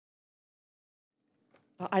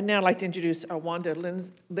I'd now like to introduce Wanda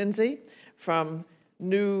Lyndsay from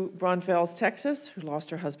New Braunfels, Texas, who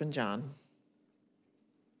lost her husband, John.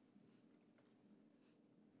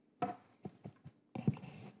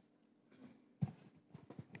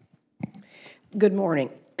 Good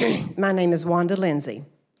morning. My name is Wanda Lyndsay.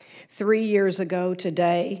 3 years ago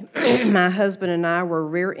today, my husband and I were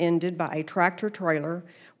rear-ended by a tractor trailer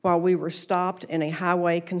while we were stopped in a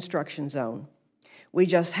highway construction zone. We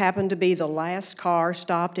just happened to be the last car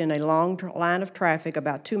stopped in a long line of traffic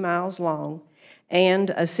about 2 miles long and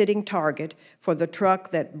a sitting target for the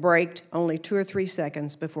truck that braked only 2 or 3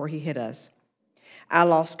 seconds before he hit us. I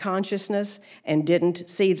lost consciousness and didn't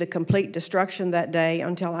see the complete destruction that day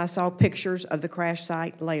until I saw pictures of the crash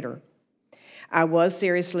site later. I was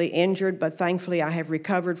seriously injured, but thankfully I have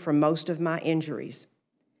recovered from most of my injuries.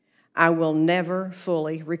 I will never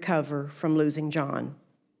fully recover from losing John.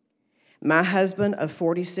 My husband of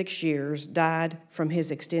 46 years died from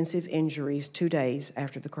his extensive injuries 2 days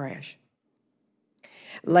after the crash.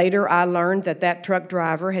 Later, I learned that that truck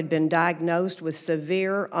driver had been diagnosed with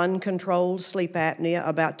severe, uncontrolled sleep apnea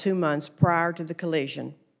about 2 months prior to the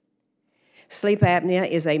collision. Sleep apnea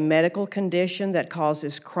is a medical condition that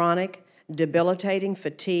causes chronic, debilitating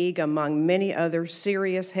fatigue, among many other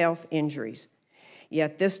serious health injuries.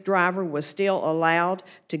 Yet this driver was still allowed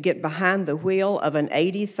to get behind the wheel of an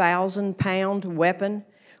 80,000-pound weapon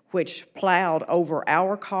which plowed over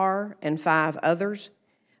our car and 5 others,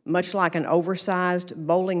 much like an oversized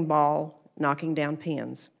bowling ball knocking down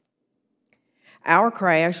pins. Our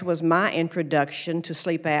crash was my introduction to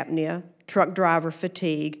sleep apnea, truck driver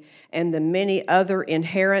fatigue, and the many other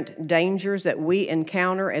inherent dangers that we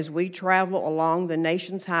encounter as we travel along the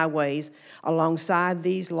nation's highways alongside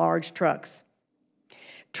these large trucks.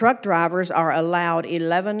 Truck drivers are allowed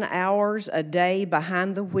 11 hours a day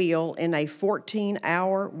behind the wheel in a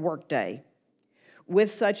 14-hour workday. With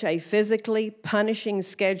such a physically punishing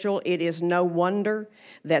schedule, it is no wonder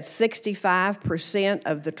that 65%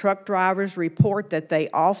 of the truck drivers report that they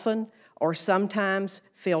often or sometimes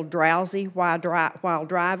feel drowsy while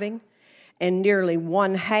driving, and nearly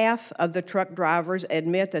 1/2 of the truck drivers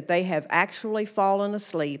admit that they have actually fallen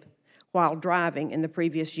asleep while driving in the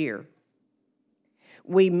previous year.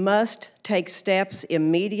 We must take steps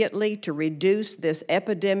immediately to reduce this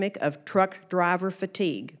epidemic of truck driver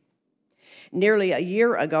fatigue. Nearly a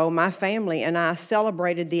year ago, my family and I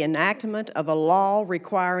celebrated the enactment of a law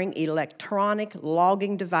requiring electronic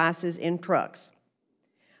logging devices in trucks.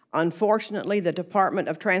 Unfortunately, the Department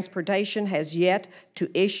of Transportation has yet to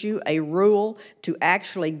issue a rule to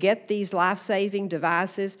actually get these life-saving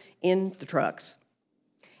devices in the trucks.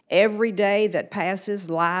 Every day that passes,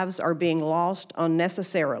 lives are being lost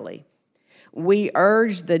unnecessarily. We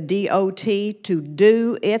urge the DOT to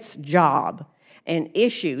do its job and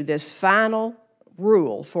issue this final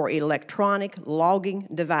rule for electronic logging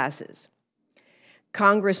devices.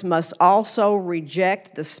 Congress must also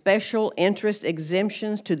reject the special interest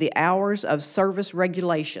exemptions to the hours of service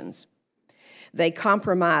regulations. They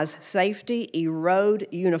compromise safety, erode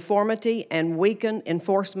uniformity, and weaken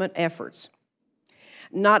enforcement efforts.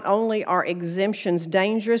 Not only are exemptions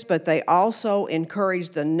dangerous, but they also encourage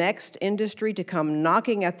the next industry to come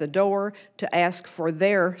knocking at the door to ask for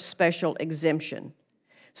their special exemption.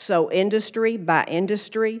 So industry by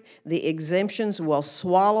industry, the exemptions will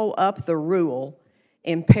swallow up the rule,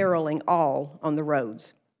 imperiling all on the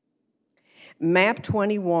roads. MAP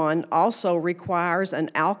 21 also requires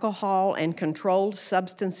an alcohol and controlled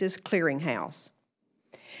substances clearinghouse.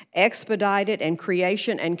 Expedited and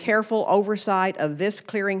creation and careful oversight of this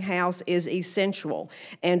clearinghouse is essential,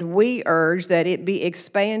 and we urge that it be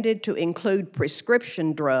expanded to include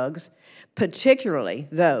prescription drugs, particularly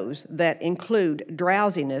those that include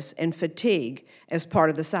drowsiness and fatigue as part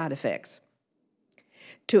of the side effects.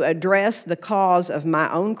 To address the cause of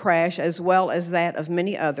my own crash as well as that of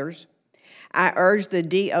many others, I urge the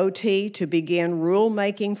DOT to begin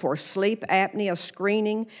rulemaking for sleep apnea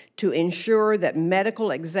screening to ensure that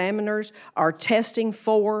medical examiners are testing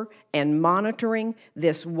for and monitoring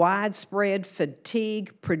this widespread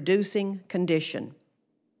fatigue-producing condition.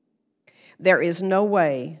 There is no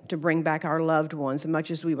way to bring back our loved ones,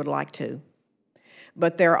 much as we would like to,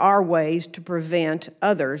 but there are ways to prevent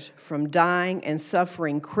others from dying and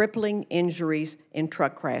suffering crippling injuries in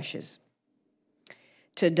truck crashes.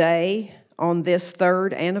 Today, on this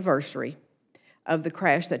 3rd anniversary of the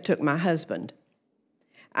crash that took my husband,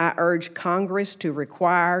 I urge Congress to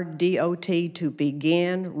require DOT to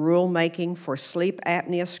begin rulemaking for sleep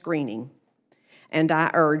apnea screening, and I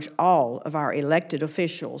urge all of our elected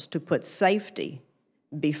officials to put safety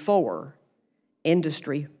before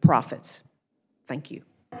industry profits. Thank you.